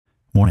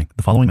Warning,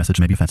 the following message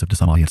may be offensive to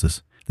some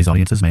audiences. These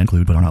audiences may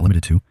include, but are not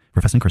limited to,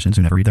 professing Christians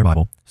who never read their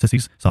Bible,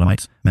 sissies,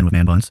 sodomites, men with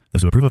man buns,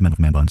 those who approve of men with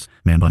man buns,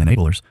 man bun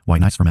enablers, white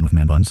knights for men with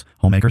man buns,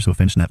 homemakers who have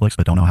finished Netflix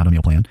but don't know how to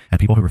meal plan, and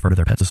people who refer to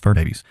their pets as fur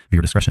babies.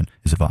 Viewer discretion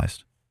is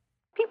advised.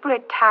 People are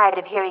tired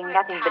of hearing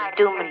nothing but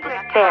doom and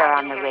despair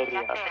on the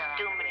radio.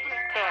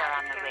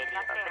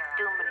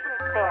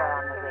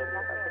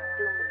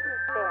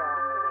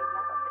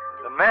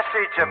 The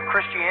message of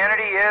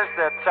Christianity is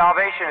that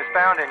salvation is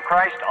found in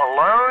Christ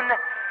alone,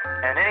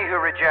 and any who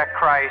reject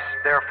Christ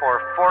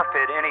therefore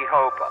forfeit any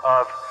hope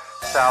of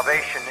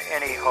salvation,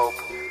 any hope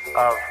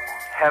of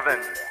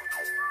heaven.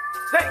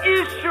 The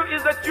issue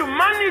is that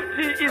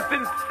humanity is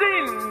in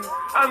sin,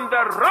 and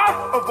the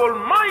wrath of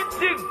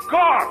Almighty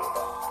God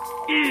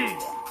is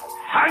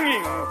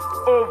hanging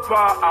over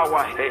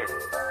our heads.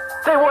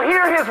 They will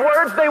hear his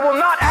words, they will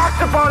not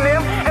act upon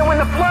them, and when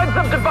the floods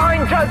of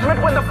divine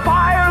judgment, when the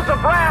fires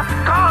of wrath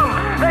come,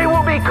 they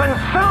will be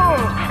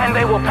consumed and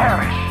they will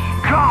perish.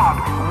 God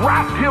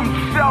wrapped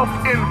himself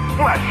in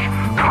flesh,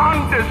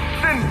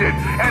 condescended,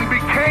 and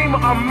became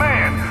a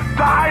man,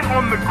 died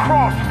on the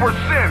cross for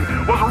sin,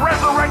 was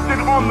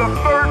resurrected on the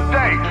third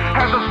day,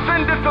 has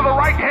ascended to the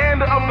right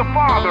hand of the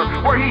Father,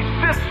 where he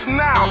sits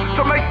now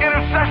to make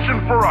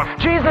intercession for us.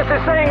 Jesus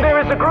is saying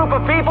there is a group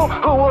of people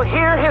who will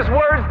hear his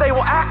words, they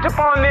will act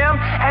upon them,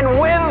 and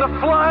when the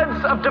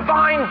floods of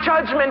divine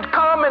judgment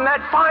come in that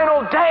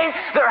final day,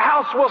 their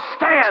house will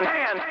stand.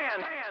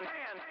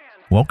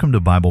 Welcome to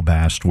Bible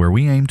Bashed, where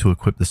we aim to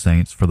equip the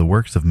saints for the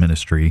works of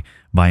ministry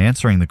by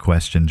answering the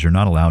questions you're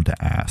not allowed to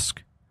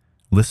ask.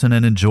 Listen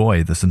and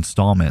enjoy this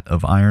installment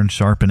of Iron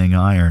Sharpening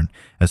Iron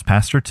as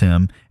Pastor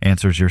Tim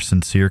answers your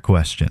sincere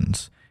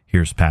questions.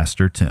 Here's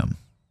Pastor Tim.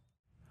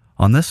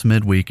 On this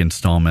midweek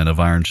installment of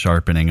Iron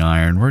Sharpening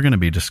Iron, we're going to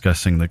be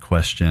discussing the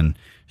question,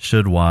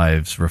 should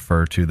wives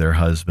refer to their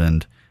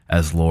husband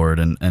as Lord?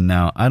 And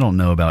now, I don't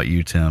know about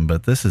you, Tim,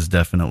 but this is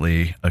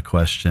definitely a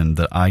question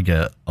that I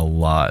get a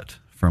lot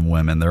from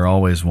women. They're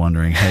always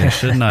wondering, hey,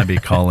 shouldn't I be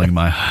calling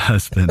my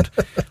husband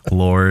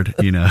Lord?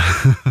 You know,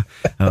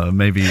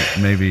 maybe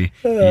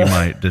you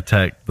might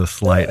detect the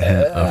slight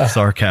hint of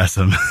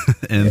sarcasm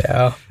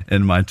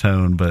in my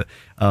tone. But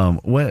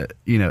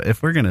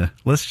if we're gonna,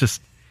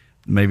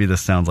 maybe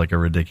this sounds like a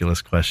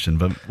ridiculous question,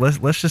 but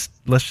let's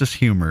just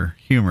humor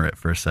it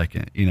for a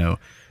second.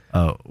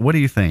 What do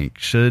you think?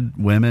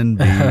 Should women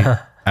be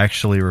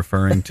actually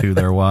referring to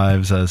their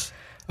wives as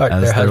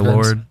their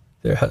Lord?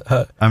 To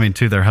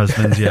their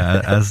husbands,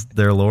 as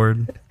their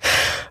Lord.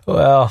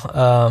 Well,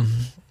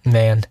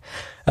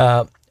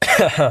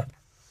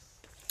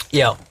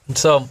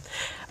 So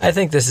I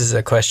think this is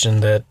a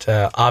question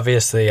that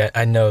obviously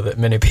I know that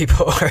many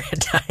people are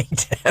dying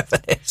to have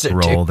an answer to.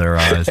 Roll their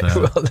eyes at.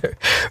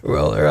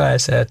 roll their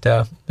eyes at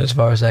as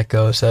far as that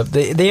goes.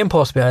 The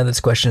impulse behind this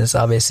question is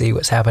obviously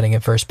what's happening in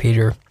 1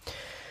 Peter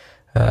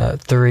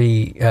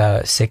 3,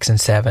 6,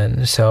 and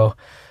 7. So,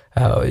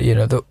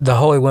 the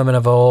holy women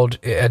of old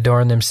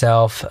adorn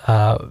themselves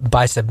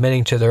by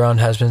submitting to their own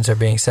husbands or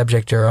being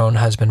subject to their own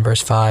husband,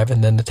 verse 5.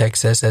 And then the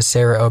text says, as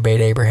Sarah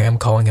obeyed Abraham,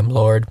 calling him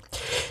Lord.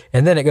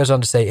 And then it goes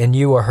on to say, and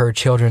you are her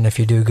children if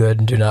you do good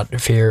and do not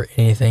fear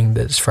anything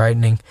that's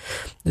frightening.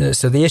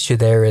 So the issue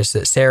there is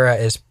that Sarah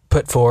is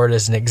put forward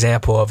as an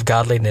example of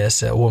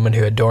godliness, a woman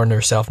who adorned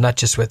herself, not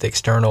just with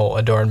external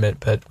adornment,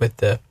 but with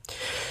the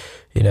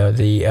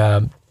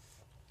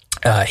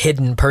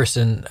hidden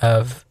person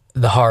of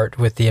the heart,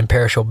 with the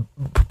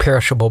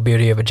imperishable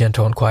beauty of a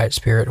gentle and quiet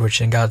spirit, which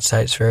in God's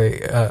sight is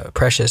very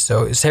precious.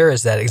 So Sarah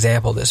is that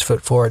example that's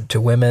put forward to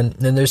women.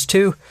 And there's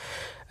two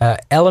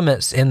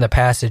elements in the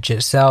passage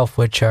itself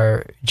which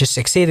are just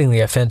exceedingly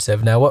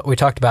offensive. Now, what we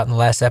talked about in the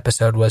last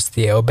episode was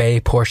the obey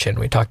portion.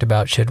 We talked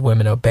about should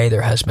women obey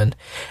their husband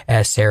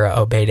as Sarah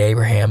obeyed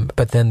Abraham.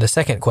 But then the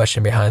second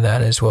question behind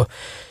that is, well,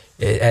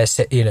 as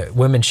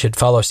women should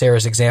follow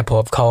Sarah's example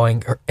of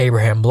calling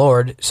Abraham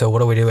Lord. So what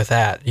do we do with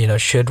that?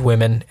 Should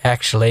women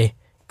actually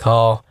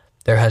call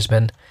their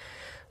husband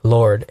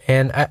Lord?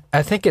 And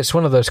I think it's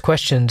one of those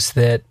questions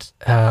that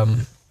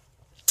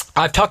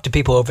I've talked to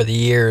people over the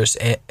years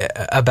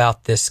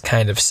about this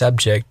kind of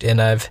subject,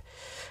 and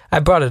I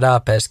brought it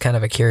up as kind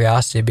of a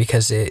curiosity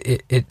because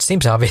it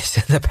seems obvious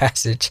in the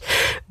passage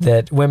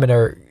that women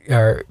are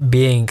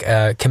being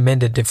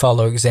commended to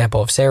follow example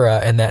of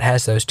Sarah, and that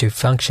has those two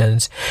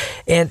functions.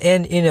 And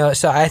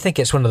so I think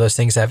it's one of those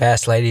things I've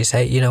asked ladies,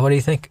 hey, what do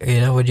you think?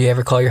 Would you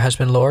ever call your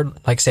husband Lord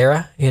like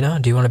Sarah? Do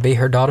you want to be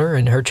her daughter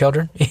and her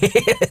children?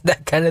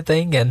 That kind of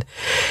thing. And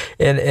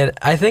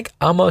I think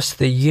almost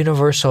the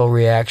universal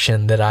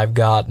reaction that I've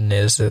gotten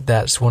is that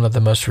that's one of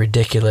the most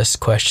ridiculous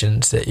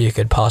questions that you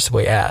could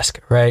possibly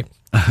ask, right?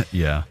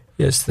 Yeah.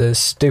 It's the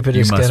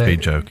stupidest. You must be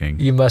joking.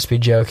 You must be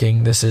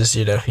joking. This is,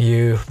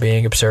 you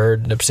being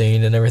absurd and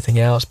obscene and everything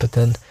else. But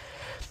then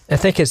I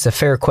think it's a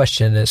fair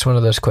question. It's one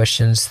of those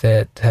questions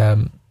that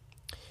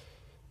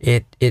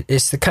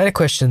it's the kind of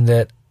question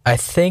that I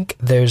think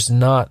there's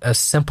not a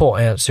simple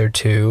answer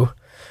to.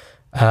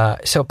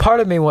 So part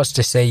of me wants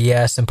to say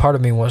yes, and part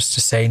of me wants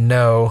to say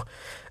no.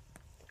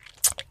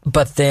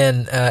 But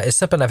then it's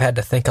something I've had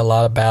to think a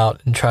lot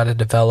about and try to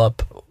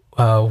develop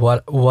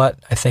what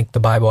I think the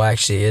Bible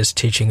actually is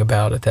teaching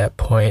about at that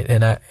point.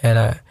 And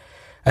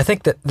I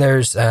think that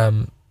there's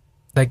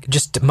like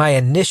just my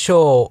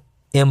initial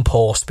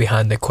impulse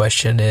behind the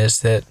question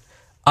is that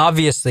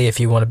obviously if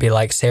you want to be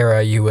like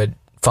Sarah, you would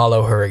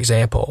follow her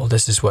example.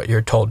 This is what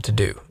you're told to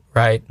do,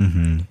 right?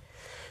 Mm-hmm.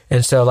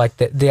 And so like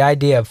the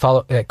idea of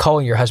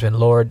calling your husband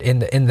Lord, in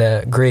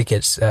the Greek,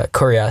 it's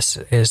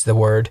kurios is the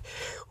word,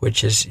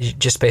 which is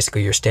just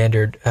basically your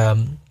standard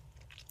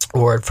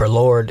word for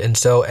Lord. And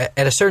so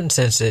at a certain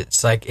sense,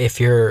 it's like if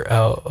you're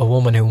a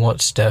woman who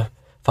wants to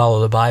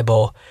follow the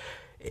Bible,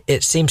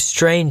 it seems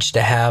strange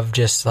to have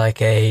just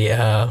like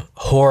a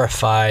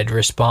horrified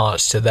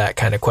response to that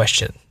kind of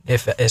question.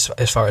 If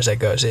as far as that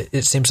goes,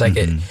 it seems like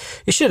you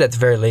should at the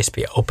very least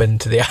be open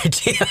to the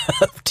idea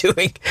of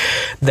doing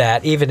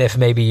that, even if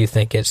maybe you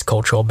think it's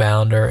cultural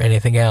bound or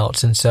anything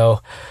else. And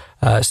so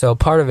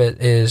part of it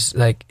is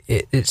like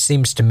it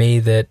seems to me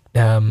that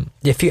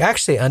if you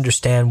actually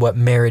understand what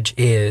marriage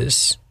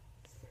is,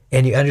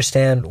 and you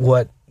understand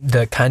what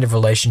the kind of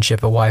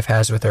relationship a wife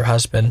has with her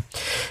husband,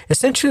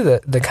 essentially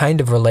the kind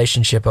of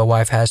relationship a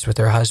wife has with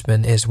her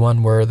husband is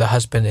one where the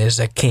husband is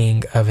a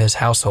king of his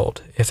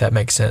household, if that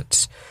makes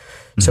sense.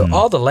 So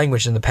all the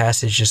language in the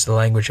passage is the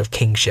language of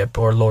kingship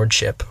or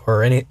lordship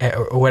or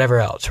whatever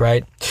else,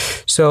 right?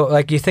 So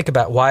like you think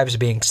about wives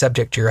being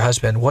subject to your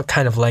husband, what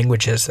kind of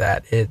language is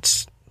that?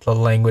 It's the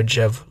language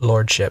of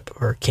lordship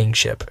or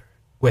kingship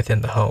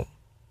within the home.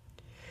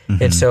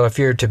 Mm-hmm. And so if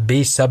you're to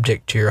be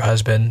subject to your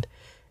husband,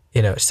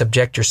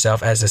 subject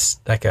yourself as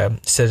like a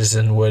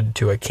citizen would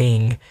to a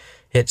king,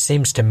 it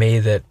seems to me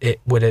that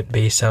it wouldn't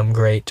be some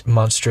great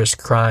monstrous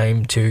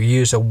crime to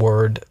use a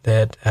word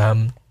that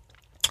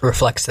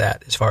reflects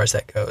that as far as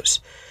that goes.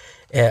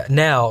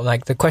 Now,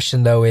 like the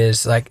question though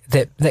is like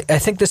that I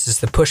think this is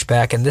the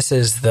pushback, and this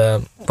is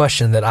the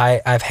question that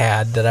I've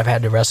had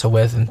to wrestle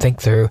with and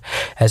think through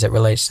as it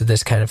relates to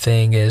this kind of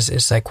thing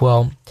is like,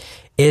 well,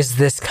 is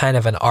this kind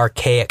of an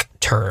archaic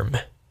term?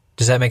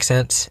 Does that make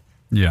sense?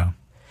 Yeah.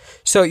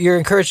 So you're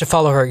encouraged to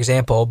follow her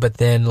example, but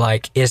then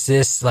like, is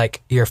this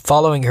like you're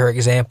following her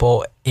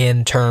example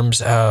in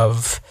terms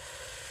of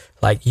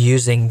like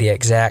using the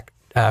exact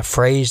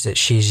phrase that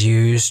she's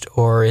used,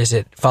 or is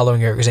it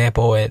following her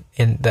example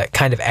in that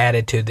kind of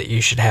attitude that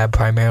you should have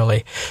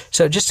primarily?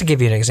 So just to give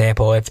you an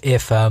example,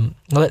 if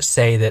let's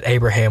say that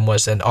Abraham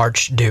was an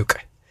archduke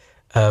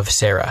of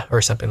Sarah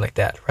or something like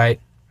that, right?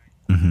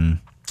 Mm-hmm.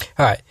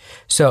 All right.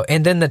 So,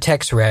 and then the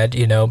text read,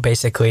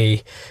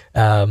 basically,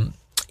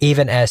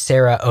 even as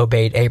Sarah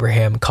obeyed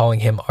Abraham,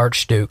 calling him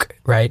archduke,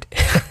 right?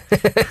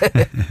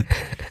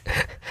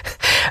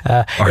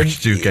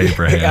 Archduke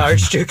Abraham.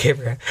 Archduke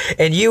Abraham.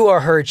 And you are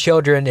her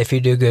children if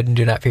you do good and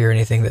do not fear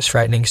anything that's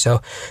frightening.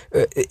 So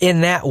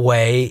in that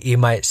way, you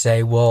might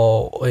say,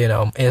 well,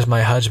 is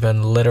my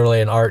husband literally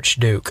an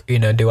archduke?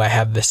 Do I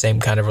have the same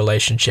kind of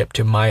relationship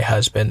to my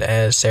husband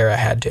as Sarah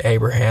had to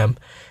Abraham?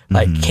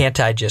 Like, can't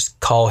I just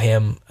call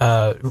him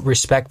a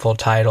respectful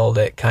title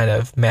that kind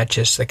of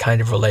matches the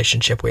kind of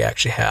relationship we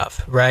actually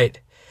have, right?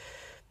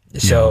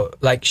 So,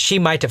 like, she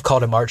might have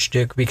called him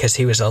Archduke because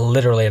he was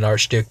literally an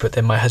Archduke, but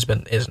then my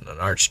husband isn't an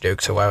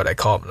Archduke, so why would I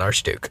call him an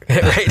Archduke,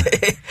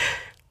 right?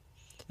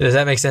 Does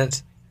that make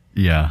sense?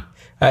 Yeah.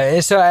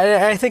 So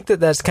I think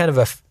that's kind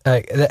of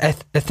I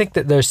think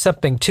that there's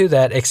something to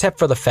that, except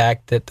for the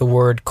fact that the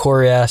word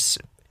kurios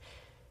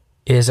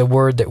is a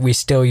word that we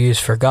still use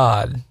for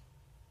God,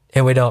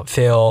 and we don't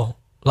feel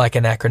like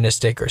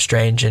anachronistic or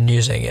strange in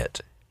using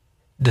it.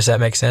 Does that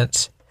make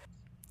sense?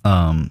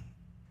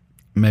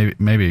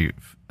 Maybe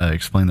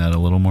explain that a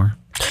little more.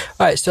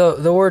 All right, so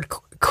the word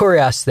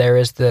kurios there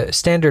is the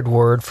standard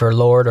word for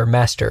Lord or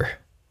Master,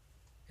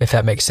 if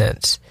that makes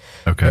sense.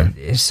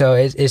 Okay. So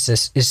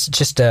it's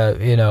just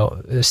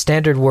a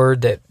standard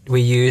word that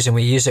we use, and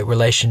we use it in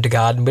relation to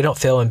God, and we don't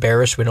feel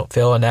embarrassed. We don't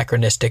feel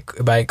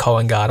anachronistic by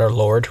calling God our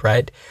Lord,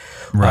 right?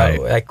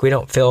 Right. Like we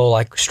don't feel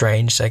like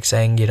strange, like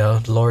saying,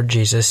 Lord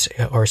Jesus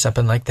or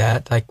something like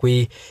that. Like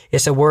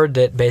it's a word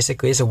that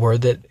basically is a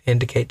word that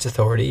indicates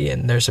authority,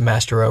 and there's a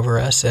master over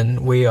us,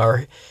 and we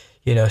are,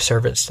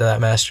 servants to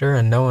that master,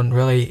 and no one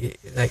really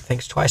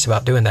thinks twice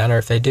about doing that, or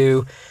if they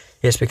do,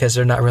 it's because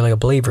they're not really a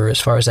believer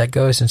as far as that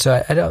goes. And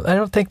so I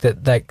don't think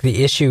that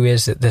the issue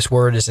is that this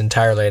word is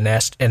entirely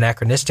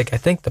anachronistic. I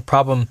think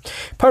part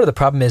of the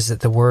problem is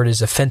that the word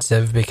is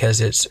offensive because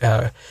it's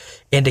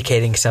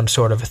indicating some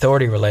sort of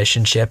authority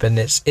relationship, and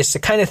it's the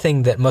kind of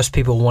thing that most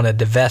people want to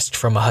divest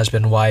from a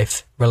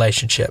husband-wife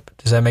relationship.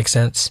 Does that make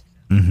sense?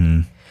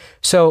 Mm-hmm.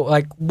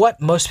 So,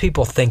 what most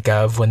people think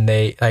of when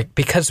they,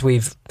 because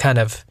we've kind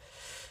of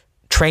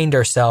trained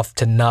ourselves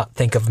to not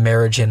think of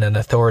marriage in an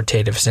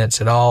authoritative sense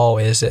at all,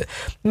 is that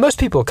most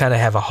people kind of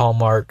have a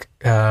Hallmark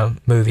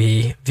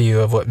movie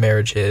view of what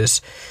marriage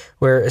is,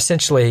 where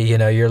essentially,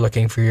 you're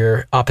looking for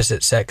your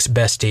opposite sex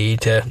bestie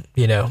to,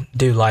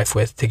 do life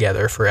with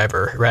together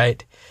forever,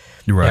 right?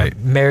 Right.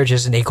 Marriage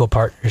is an equal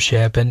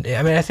partnership. And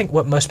I mean, I think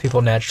what most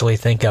people naturally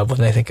think of when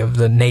they think of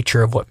the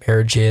nature of what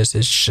marriage is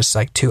just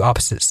like two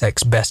opposite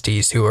sex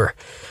besties who are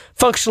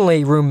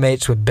functionally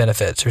roommates with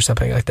benefits or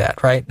something like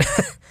that, right?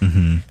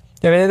 Mm-hmm.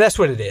 I mean, that's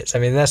what it is. I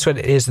mean, that's what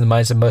it is in the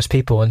minds of most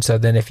people. And so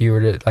then if you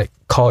were to like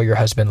call your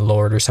husband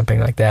Lord or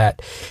something like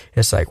that,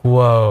 it's like,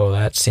 whoa,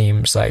 that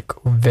seems like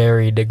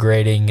very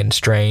degrading and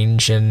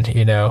strange and,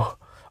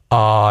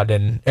 odd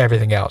and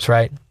everything else,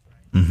 right?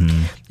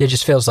 Mm-hmm. It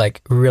just feels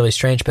like really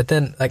strange. But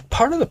then like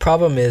part of the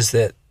problem is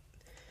that,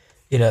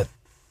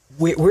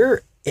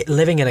 we're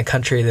living in a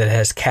country that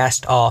has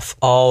cast off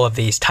all of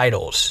these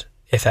titles,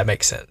 if that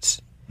makes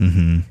sense.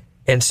 Mm-hmm.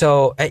 And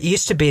so it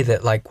used to be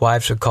that like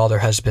wives would call their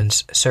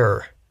husbands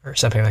sir or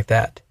something like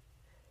that.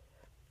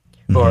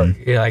 Mm-hmm.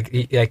 Or like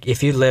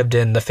if you lived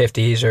in the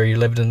 50s or you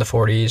lived in the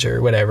 40s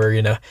or whatever,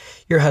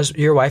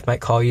 your wife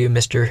might call you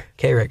Mr.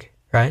 Kehrig,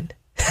 right?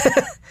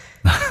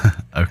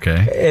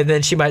 Okay. And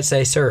then she might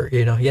say sir,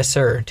 yes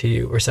sir to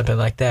you or something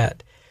like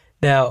that.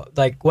 Now,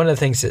 like one of the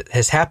things that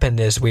has happened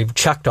is we've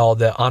chucked all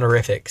the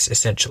honorifics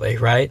essentially,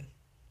 right?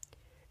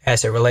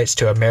 As it relates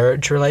to a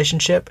marriage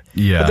relationship.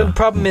 Yeah. But then the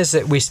problem is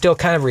that we still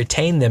kind of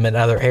retain them in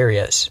other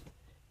areas.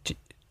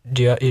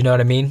 Do you know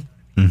what I mean?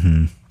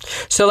 Mm-hmm.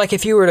 So like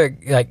if you were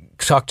to like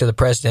talk to the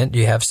president,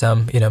 you have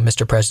some,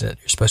 Mr. President,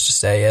 you're supposed to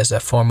say as a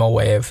formal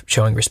way of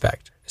showing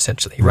respect,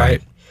 essentially,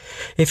 right?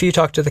 If you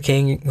talk to the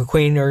king, the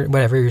queen, or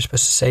whatever, you're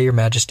supposed to say your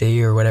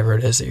majesty or whatever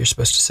it is that you're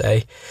supposed to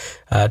say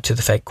to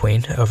the fake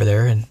queen over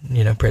there in,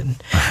 Britain.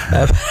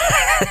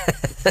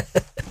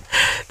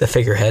 The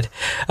figurehead.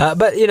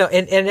 But,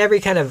 in every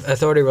kind of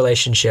authority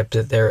relationship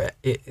that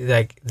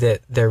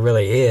there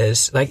really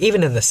is, like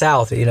even in the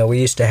South, we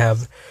used to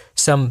have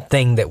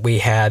something that we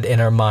had in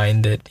our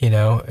mind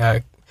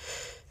that,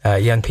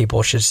 young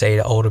people should say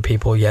to older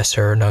people, yes,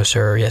 sir, no,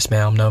 sir, yes,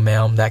 ma'am, no,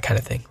 ma'am, that kind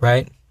of thing,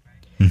 right?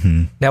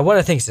 Mm-hmm. Now, one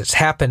of the things that's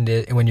happened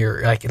when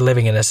you're like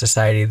living in a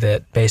society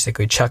that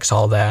basically chucks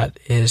all that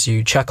is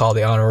you chuck all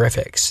the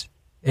honorifics,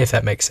 if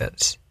that makes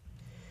sense.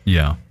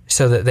 Yeah.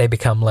 So that they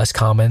become less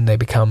common, they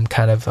become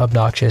kind of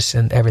obnoxious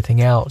and everything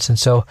else. And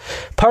so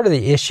part of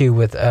the issue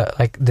with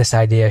like this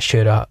idea,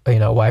 should a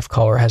wife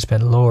call her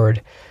husband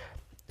Lord,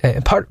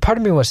 part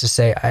of me wants to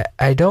say,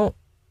 I don't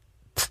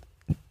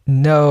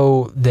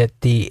know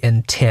that the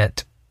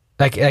intent,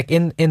 like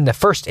in the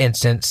first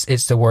instance,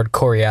 it's the word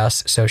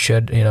Kurios. So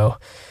should,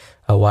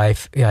 a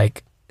wife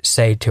like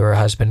say to her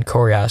husband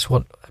Kurios?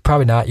 Well,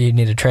 probably not. You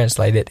need to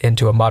translate it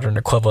into a modern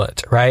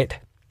equivalent, right?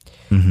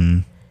 Mm-hmm.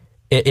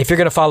 If you're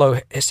going to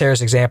follow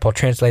Sarah's example,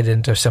 translate it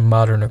into some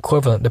modern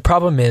equivalent. The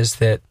problem is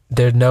that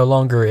there no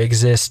longer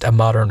exists a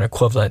modern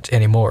equivalent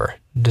anymore.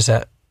 Do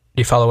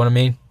you follow what I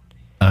mean?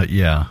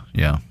 Yeah.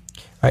 All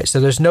right. So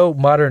there's no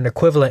modern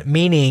equivalent,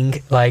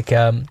 meaning like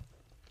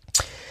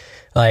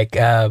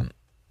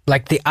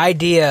the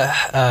idea,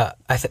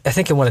 I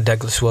think in one of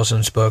Douglas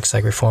Wilson's books,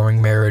 like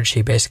Reforming Marriage,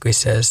 he basically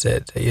says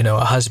that,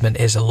 a husband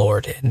is a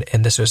lord.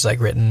 And this was like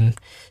written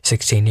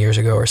 16 years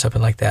ago or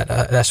something like that.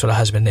 That's what a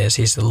husband is.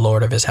 He's the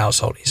lord of his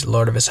household. He's the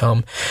lord of his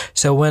home.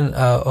 So when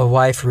a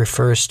wife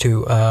refers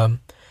to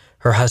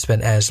her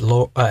husband as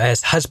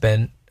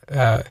husband,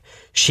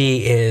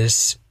 she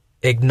is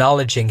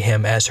acknowledging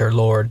him as her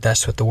Lord.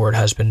 That's what the word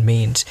husband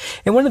means.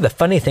 And one of the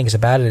funny things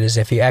about it is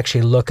if you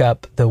actually look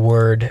up the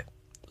word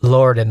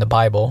Lord in the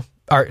Bible,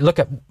 or look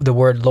up the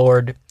word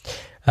Lord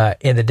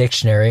in the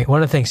dictionary,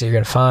 one of the things that you're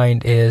going to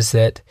find is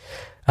that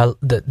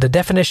the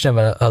definition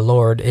of a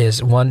Lord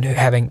is one who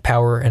having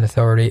power and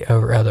authority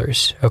over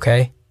others,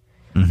 okay?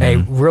 Mm-hmm. A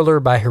ruler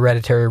by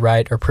hereditary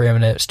right or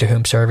preeminence to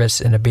whom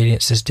service and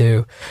obedience is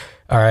due,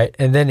 all right?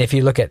 And then if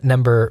you look at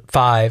number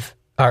 5,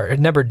 or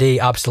number D,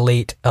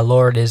 obsolete, a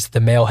lord is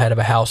the male head of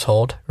a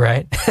household,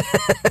 right?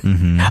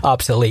 Mm-hmm.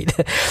 Obsolete.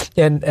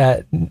 And,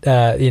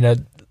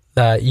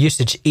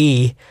 usage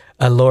E,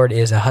 a lord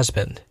is a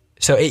husband.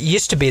 So it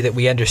used to be that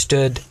we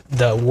understood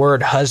the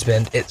word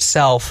husband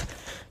itself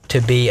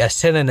to be a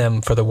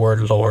synonym for the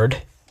word Lord.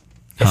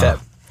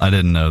 I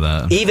didn't know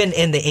that. Even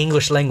in the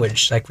English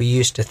language, like we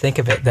used to think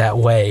of it that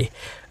way.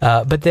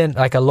 But then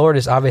like a Lord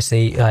is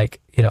obviously like,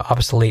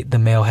 obsolete, the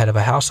male head of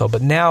a household.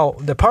 But now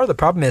the part of the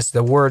problem is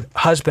the word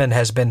husband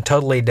has been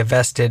totally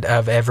divested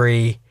of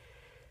every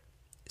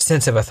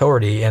sense of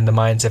authority in the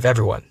minds of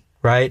everyone,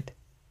 right?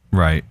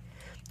 Right.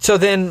 So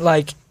then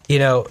like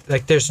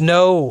there's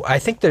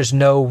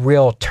no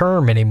real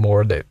term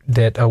anymore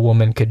that a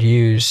woman could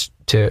use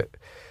to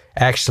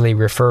actually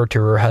refer to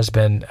her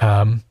husband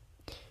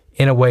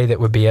in a way that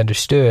would be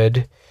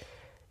understood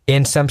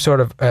in some sort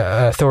of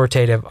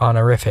authoritative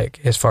honorific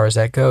as far as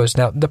that goes.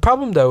 Now, the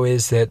problem, though,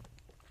 is that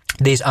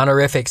these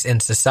honorifics in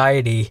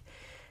society,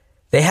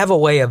 they have a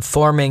way of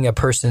forming a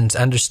person's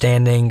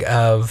understanding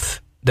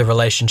of the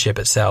relationship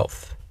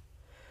itself.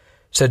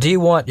 So do you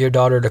want your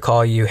daughter to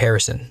call you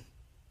Harrison?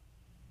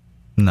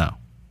 No.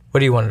 What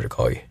do you want her to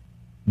call you?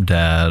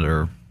 Dad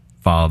or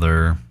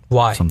father.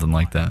 Why? Something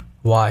like that.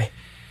 Why?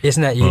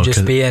 Isn't that you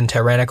just being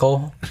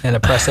tyrannical and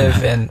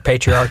oppressive and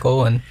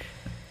patriarchal? And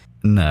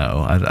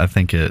no, I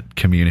think it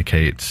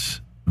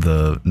communicates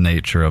the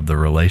nature of the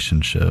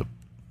relationship.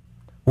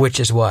 Which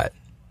is what?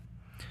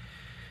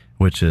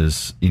 Which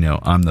is,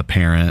 I'm the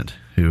parent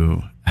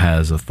who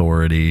has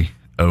authority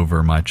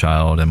over my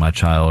child, and my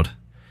child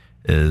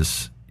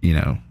is,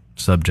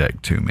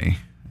 subject to me.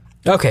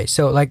 Okay,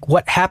 so like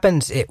what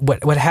happens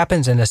what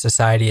happens in a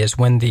society is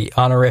when the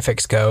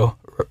honorifics go,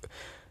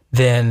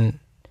 then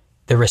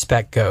the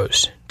respect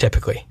goes,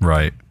 typically.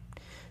 Right.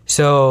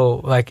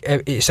 So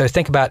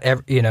think about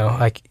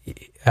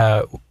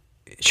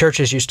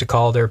churches used to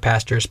call their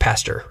pastors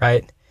pastor,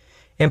 right?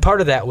 And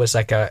part of that was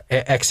like a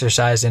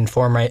exercise in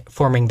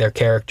forming their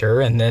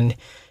character, and then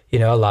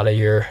a lot of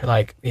your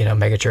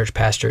mega church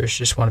pastors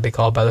just want to be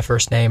called by the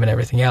first name and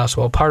everything else.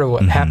 Well, part of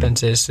what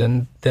happens is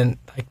then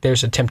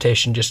there's a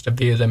temptation just to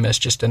view them as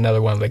just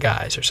another one of the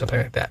guys or something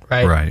like that,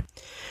 right? Right.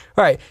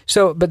 Right.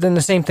 So, but then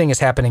the same thing is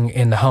happening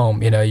in the home.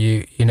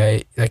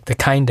 Like the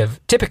kind of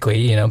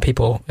typically,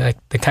 people like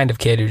the kind of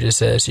kid who just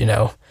says,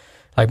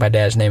 like my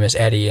dad's name is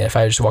Eddie, and if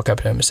I just walk up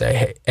to him and say,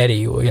 "Hey,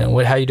 Eddie,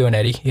 how you doing,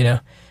 Eddie?"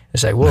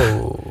 It's like,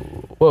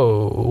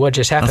 whoa, what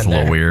just happened? That's a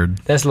little weird.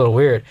 That's a little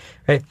weird,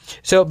 right?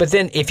 So, but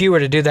then if you were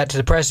to do that to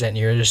the president,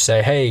 you were just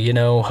say, "Hey,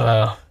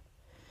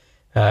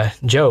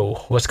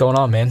 Joe, what's going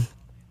on, man?"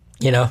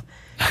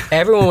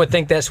 Everyone would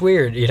think that's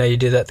weird. You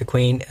do that to the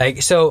queen.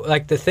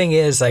 The thing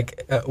is,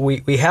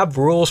 we have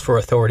rules for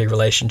authority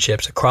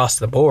relationships across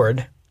the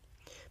board,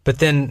 but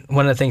then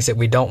one of the things that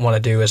we don't want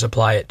to do is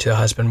apply it to a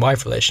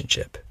husband-wife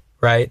relationship,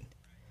 right?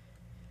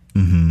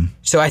 Mm-hmm.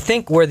 So I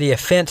think where the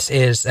offense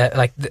is,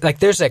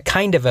 there's a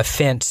kind of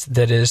offense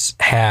that is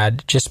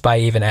had just by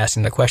even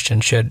asking the question,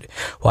 should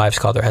wives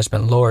call their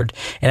husband Lord?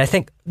 And I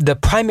think the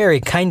primary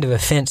kind of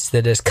offense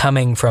that is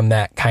coming from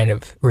that kind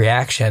of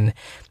reaction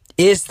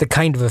is the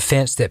kind of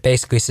offense that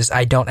basically says,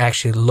 I don't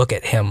actually look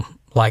at him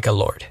like a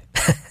Lord.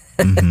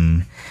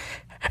 Mm-hmm.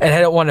 And I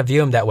don't want to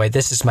view him that way.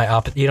 This is my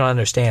opposite. You don't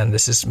understand.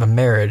 This is my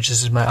marriage.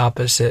 This is my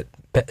opposite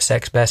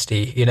sex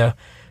bestie.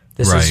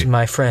 This is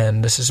my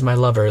friend. This is my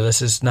lover.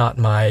 This is not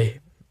my,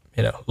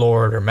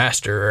 Lord or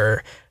master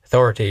or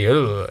authority,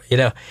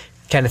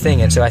 kind of thing.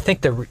 Mm-hmm. And so I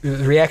think the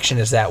reaction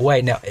is that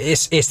way. Now,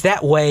 it's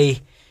that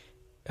way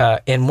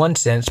in one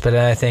sense, but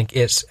I think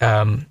it's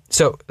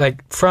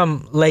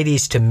from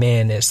ladies to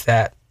men is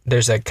that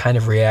there's a kind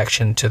of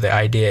reaction to the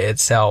idea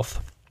itself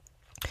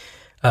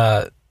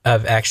of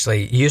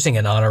actually using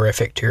an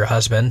honorific to your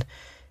husband,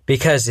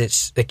 because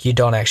it's like you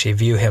don't actually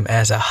view him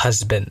as a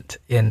husband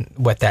in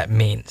what that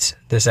means.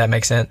 Does that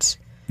make sense?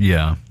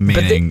 Yeah,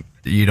 meaning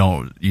you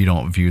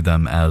don't view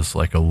them as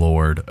like a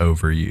lord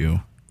over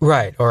you.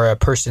 Right, or a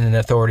person in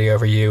authority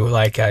over you.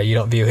 You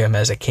don't view him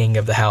as a king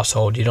of the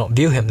household. You don't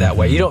view him that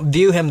way. You don't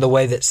view him the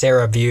way that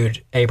Sarah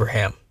viewed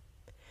Abraham,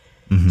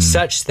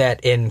 such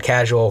that in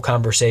casual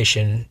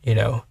conversation,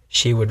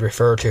 she would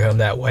refer to him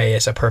that way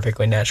as a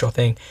perfectly natural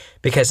thing,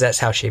 because that's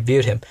how she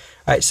viewed him.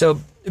 All right,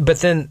 so, but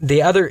then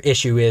the other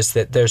issue is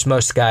that there's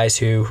most guys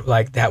who,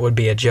 that would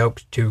be a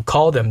joke to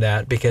call them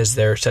that because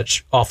they're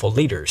such awful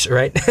leaders,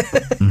 right?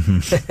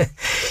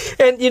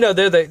 And,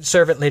 they're the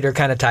servant leader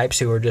kind of types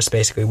who are just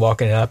basically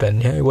walking up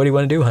and, hey, what do you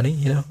want to do, honey?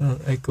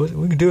 We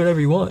can do whatever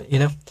you want,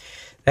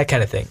 that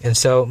kind of thing. And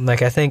so,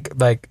 I think,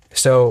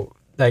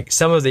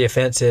 some of the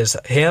offense is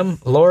him,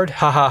 Lord,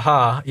 ha, ha,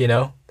 ha,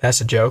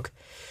 that's a joke.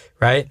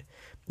 Right?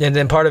 And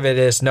then part of it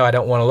is, no, I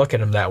don't want to look at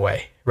him that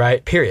way,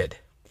 right? Period.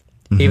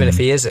 Mm-hmm. Even if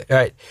he is,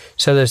 right?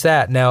 So there's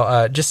that.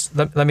 Now, just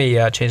let me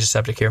change the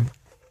subject here.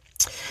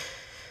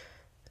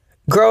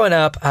 Growing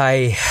up,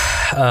 there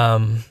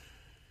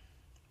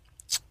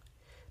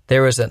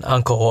was an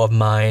uncle of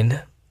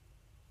mine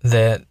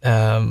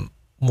that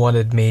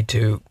wanted me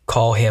to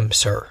call him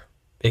sir,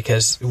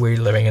 because we were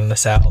living in the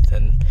South,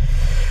 and,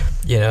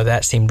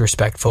 that seemed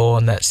respectful,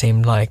 and that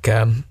seemed like...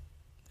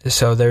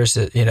 So there's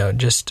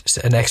just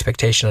an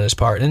expectation on his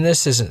part, and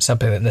this isn't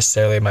something that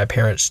necessarily my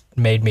parents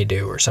made me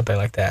do or something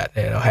like that.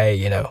 Hey,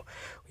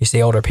 you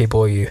see older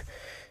people, you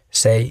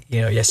say,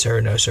 yes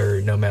sir, no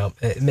sir, no ma'am.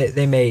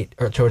 They may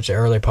towards the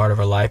early part of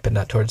our life, but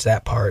not towards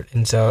that part.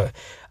 And so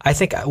I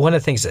think one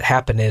of the things that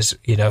happened is,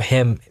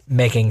 him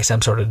making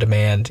some sort of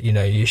demand. You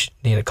need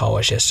to call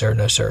us yes sir,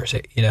 no sir.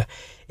 So,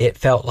 it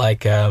felt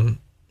like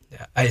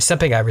it's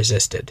something I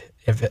resisted.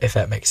 If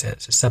that makes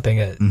sense. It's something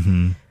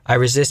that I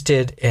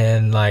resisted,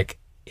 and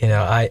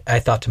I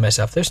thought to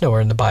myself, there's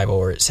nowhere in the Bible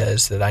where it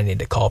says that I need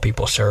to call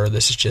people sir.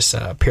 This is just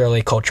a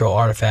purely cultural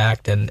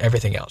artifact and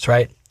everything else,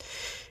 right?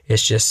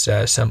 It's just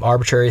some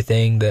arbitrary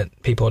thing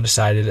that people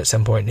decided at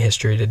some point in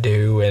history to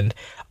do, and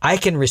I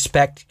can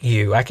respect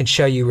you. I can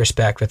show you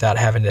respect without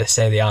having to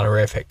say the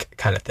honorific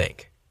kind of thing,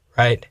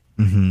 right?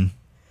 Mm-hmm.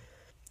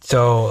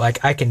 So,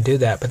 I can do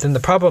that. But then the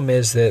problem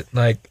is that,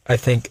 I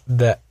think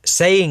that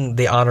saying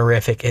the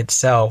honorific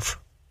itself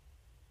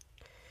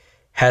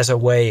has a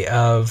way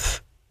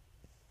of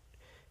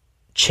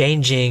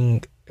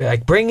changing,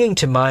 bringing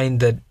to mind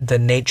the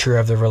nature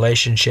of the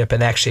relationship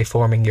and actually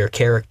forming your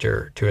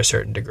character to a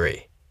certain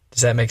degree.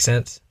 Does that make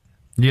sense?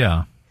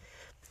 Yeah.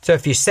 So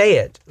if you say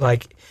it,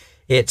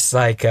 it's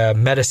like a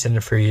medicine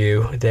for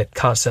you that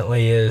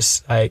constantly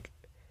is,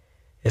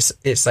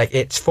 It's like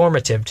it's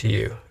formative to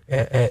you.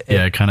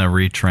 It kind of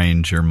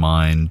retrains your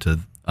mind to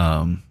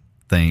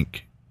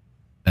think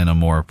in a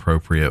more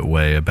appropriate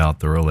way about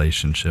the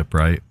relationship,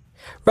 right?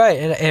 Right,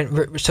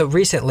 and so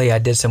recently I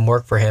did some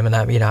work for him, and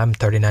I'm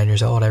 39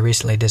 years old. I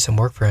recently did some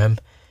work for him,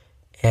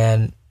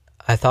 and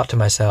I thought to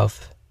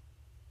myself,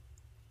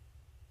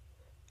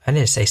 I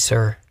need to say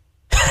 "sir,"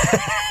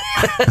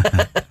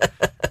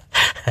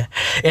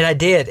 and I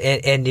did,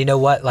 and you know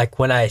what? Like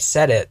when I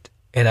said it,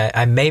 and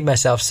I made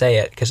myself say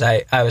it because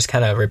I was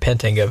kind of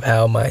repenting of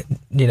how my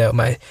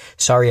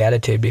sorry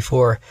attitude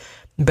before,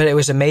 but it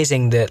was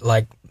amazing that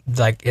like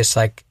it's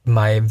like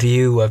my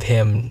view of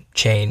him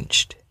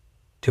changed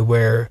to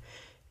where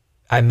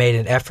I made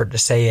an effort to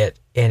say it,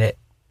 and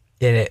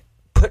it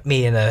put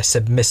me in a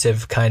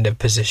submissive kind of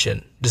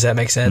position. Does that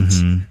make sense?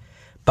 Mm-hmm.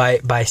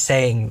 By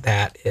saying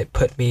that, it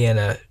put me in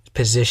a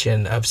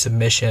position of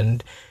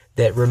submission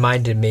that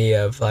reminded me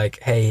of like,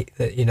 hey,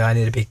 I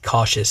need to be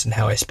cautious in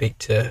how I speak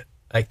to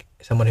like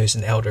someone who's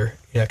an elder,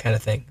 kind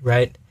of thing,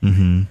 right?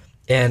 Mm-hmm.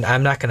 And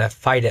I'm not going to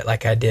fight it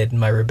like I did in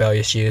my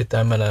rebellious youth.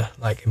 I'm going to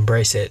like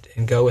embrace it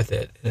and go with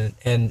it.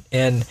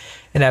 And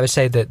I would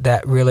say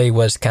that really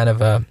was kind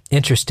of a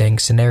interesting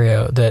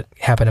scenario that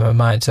happened in my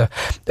mind. So,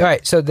 all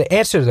right. So the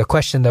answer to the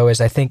question though is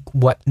I think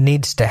what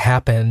needs to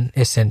happen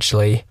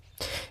essentially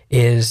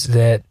is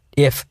that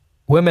if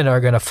women are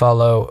going to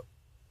follow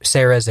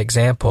Sarah's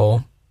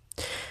example,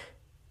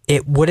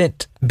 it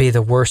wouldn't be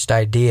the worst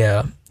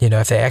idea,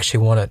 if they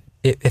actually want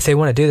to, if they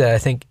want to do that. I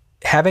think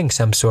having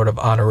some sort of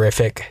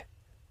honorific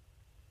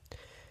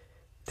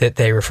that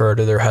they refer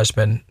to their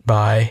husband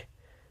by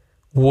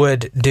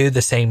would do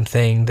the same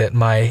thing that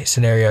my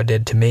scenario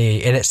did to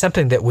me. And it's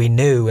something that we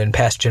knew in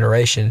past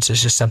generations.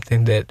 It's just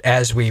something that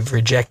as we've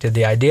rejected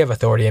the idea of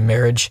authority in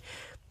marriage,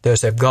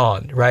 those have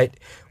gone, right?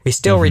 We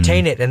still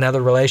retain it in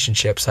other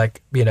relationships,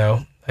 like,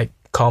 like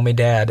call me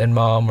dad and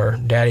mom or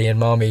daddy and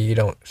mommy. You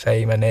don't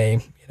say my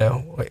name,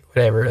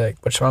 whatever, like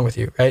what's wrong with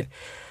you, right?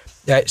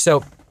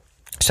 So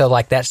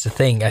like that's the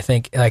thing. I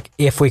think like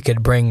if we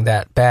could bring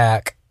that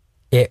back,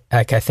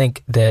 I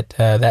think that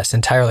that's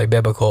entirely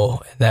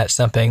biblical. And that's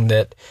something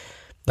that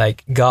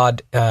like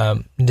God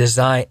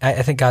designed.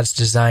 I think God's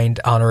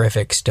designed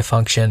honorifics to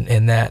function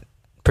in that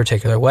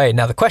particular way.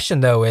 Now the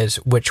question though is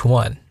which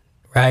one,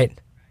 right?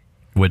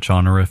 Which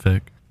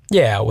honorific?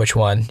 Yeah, which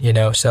one?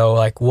 So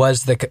like,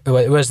 was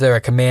there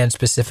a command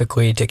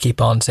specifically to keep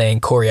on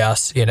saying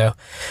 "kurios"?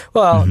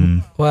 Well,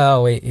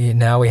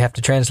 now we have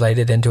to translate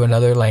it into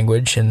another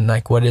language, and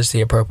like, what is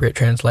the appropriate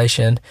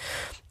translation?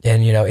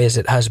 And is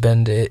it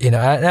husband?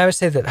 I would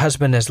say that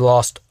husband has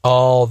lost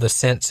all the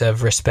sense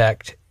of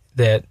respect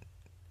that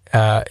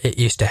it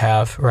used to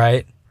have,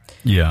 right?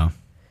 Yeah.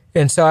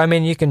 And so, I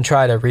mean, you can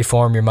try to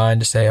reform your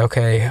mind to say,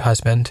 okay,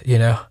 husband,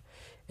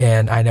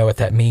 and I know what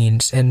that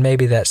means, and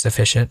maybe that's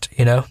sufficient,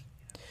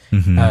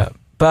 Mm-hmm.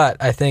 But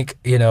I think,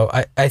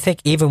 I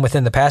think even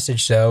within the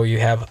passage, though, you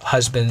have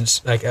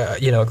husbands, like,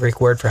 a Greek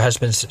word for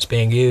husbands that's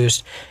being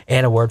used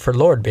and a word for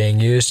Lord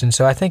being used. And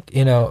so I think,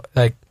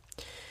 like,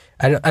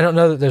 I don't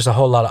know that there's a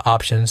whole lot of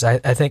options. I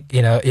think,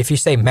 if you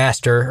say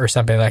master or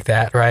something like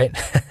that, right?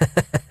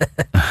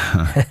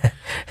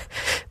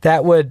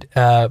 That would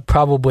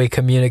probably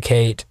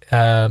communicate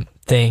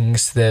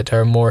things that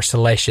are more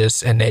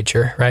salacious in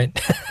nature, right?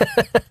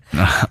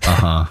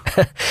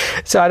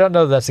 So I don't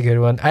know if that's a good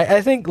one.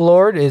 I think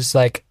Lord is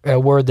like a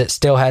word that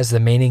still has the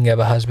meaning of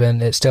a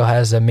husband. It still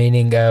has the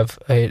meaning of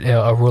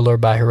a ruler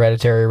by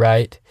hereditary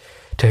right,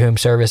 to whom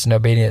service and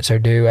obedience are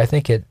due. I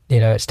think it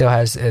still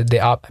has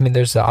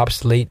there's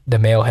the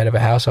male head of a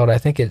household. I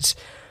think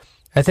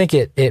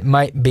it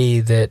might be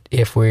that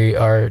if we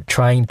are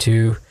trying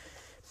to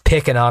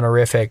pick an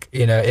honorific,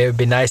 it would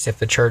be nice if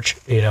the church,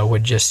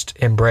 would just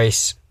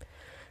embrace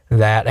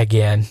that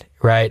again,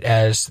 right,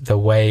 as the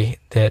way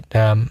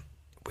that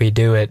we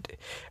do it.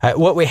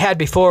 What we had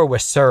before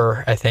was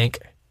sir, I think.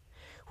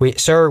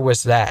 Sir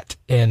was that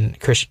in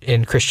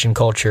Christian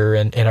culture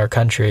and in our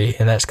country,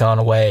 and that's gone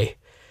away.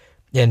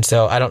 And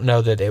so I don't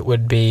know that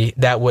wouldn't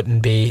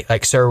be,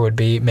 like sir would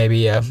be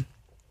maybe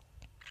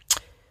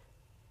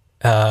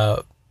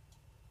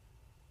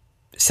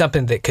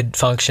something that could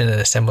function in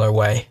a similar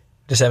way.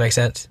 Does that make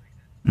sense?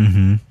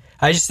 Mm-hmm.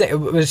 I just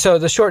think, so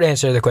the short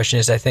answer to the question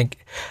is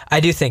I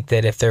do think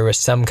that if there was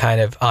some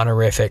kind of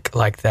honorific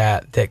like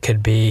that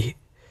could be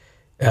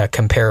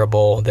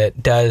comparable,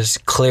 that does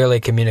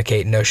clearly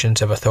communicate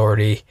notions of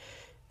authority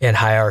and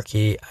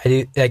hierarchy,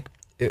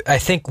 I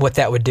think what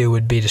that would do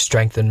would be to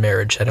strengthen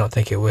marriage. I don't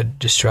think it would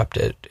disrupt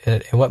it.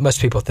 And what most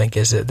people think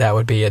is that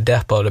would be a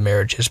death blow to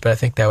marriages, but I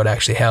think that would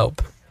actually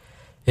help,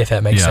 if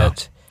that makes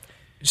sense.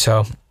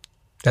 So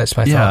that's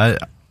my thought.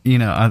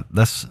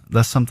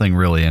 That's something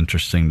really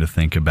interesting to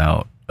think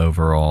about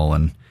overall.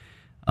 And,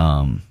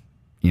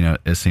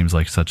 it seems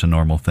like such a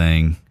normal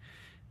thing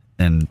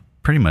in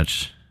pretty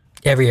much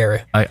every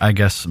area. I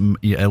guess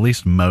at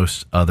least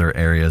most other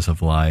areas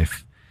of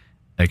life,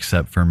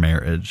 except for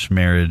marriage.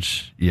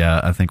 Marriage,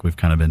 yeah, I think we've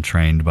kind of been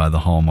trained by the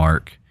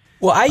Hallmark.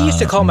 Well, I used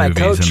to call my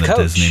coach and the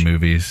Disney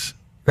movies.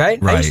 right?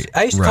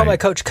 I used to call my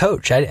coach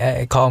Coach.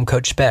 I call him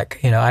Coach Speck.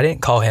 I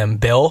didn't call him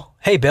Bill.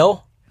 Hey,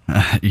 Bill.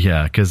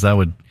 Yeah, because that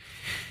would,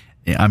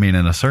 I mean,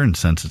 in a certain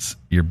sense,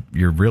 you're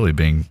really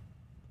being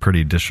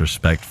pretty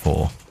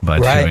disrespectful by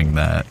doing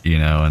that,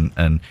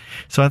 and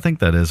so I think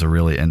that is a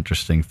really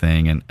interesting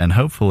thing, and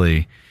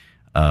hopefully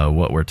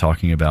what we're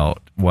talking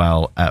about,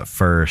 while at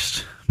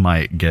first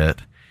might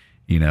get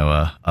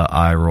a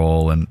eye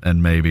roll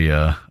and maybe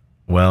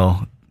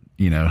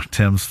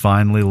Tim's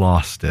finally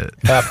lost it.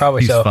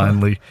 Probably He's so.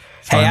 Finally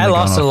hey, I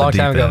lost it a long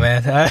time ago,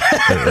 man.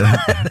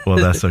 Well,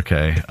 that's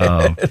okay.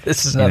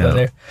 This is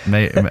nothing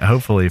new.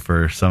 Hopefully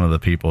for some of the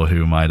people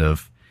who might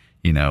have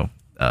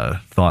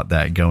thought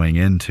that going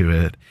into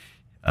it,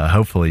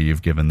 hopefully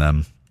you've given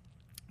them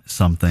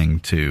something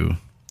to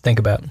think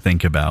about.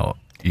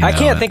 I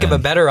can't think of a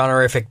better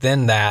honorific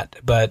than that,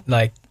 but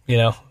right.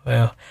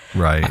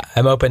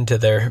 I'm open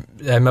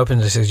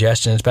to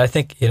suggestions, but I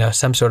think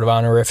some sort of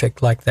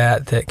honorific like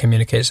that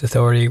communicates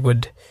authority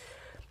would.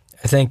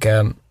 I think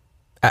I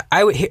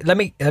would. Let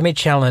me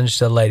challenge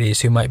the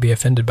ladies who might be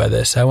offended by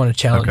this. I want to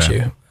challenge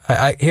you.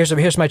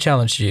 Here's my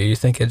challenge to you. You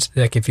think it's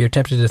like, if you're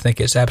tempted to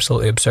think it's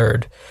absolutely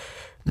absurd,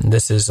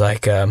 this is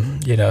like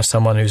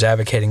someone who's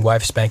advocating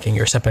wife spanking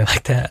or something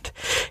like that.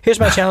 Here's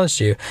my challenge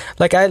to you.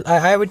 Like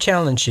I would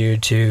challenge you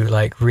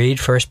to read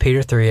 1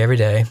 Peter 3 every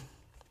day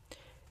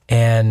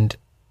and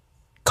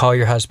call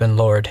your husband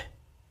Lord.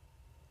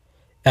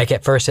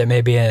 At first it may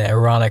be in an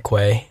ironic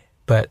way,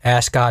 but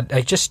ask God,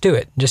 just do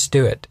it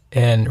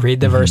and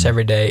read the verse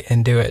every day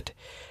and do it,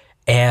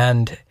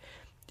 and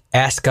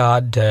ask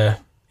God to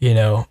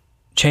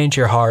change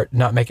your heart,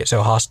 not make it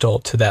so hostile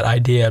to that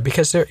idea,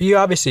 because you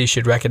obviously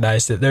should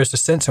recognize that there's a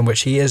sense in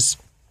which He is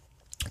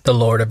the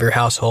Lord of your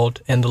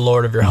household and the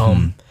Lord of your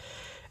home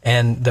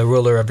and the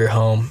ruler of your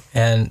home,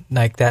 and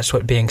that's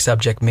what being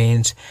subject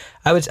means.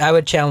 I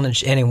would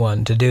challenge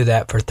anyone to do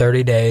that for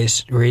 30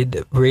 days.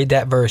 Read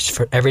that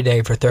verse every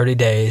day for 30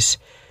 days,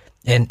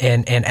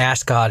 and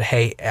ask God,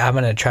 hey, I'm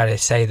going to try to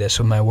say this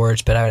with my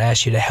words, but I would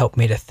ask you to help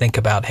me to think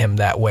about Him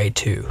that way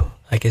too.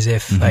 As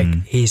if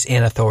He's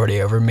in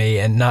authority over me,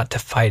 and not to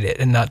fight it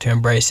and not to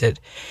embrace it.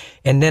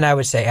 And then I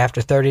would say,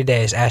 after 30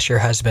 days, ask your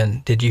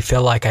husband, did you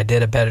feel like I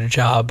did a better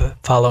job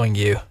following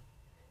you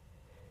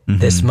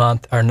this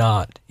month or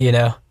not?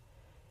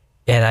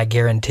 And I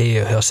guarantee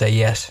you he'll say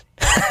yes.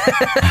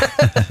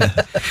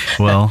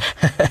 Well,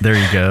 there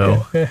you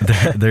go.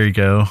 There you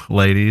go,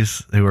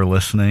 ladies who are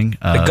listening.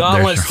 The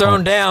gauntlet's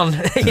thrown down.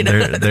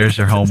 There's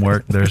your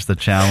homework. There's the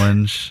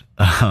challenge.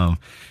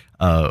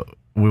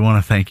 We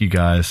want to thank you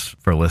guys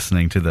for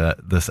listening to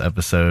this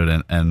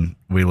episode, and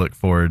we look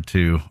forward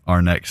to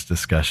our next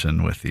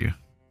discussion with you.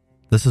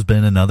 This has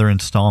been another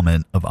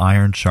installment of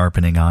Iron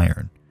Sharpening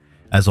Iron.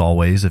 As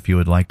always, if you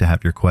would like to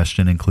have your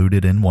question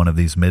included in one of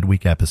these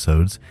midweek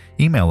episodes,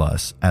 email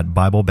us at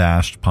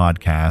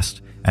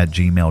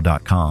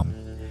BibleBashedPodcast@gmail.com.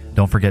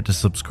 Don't forget to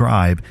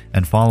subscribe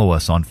and follow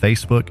us on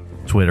Facebook,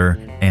 Twitter,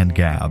 and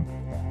Gab.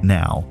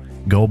 Now,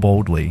 go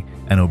boldly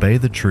and obey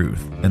the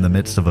truth in the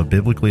midst of a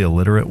biblically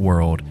illiterate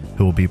world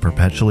who will be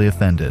perpetually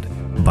offended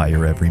by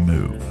your every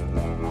move.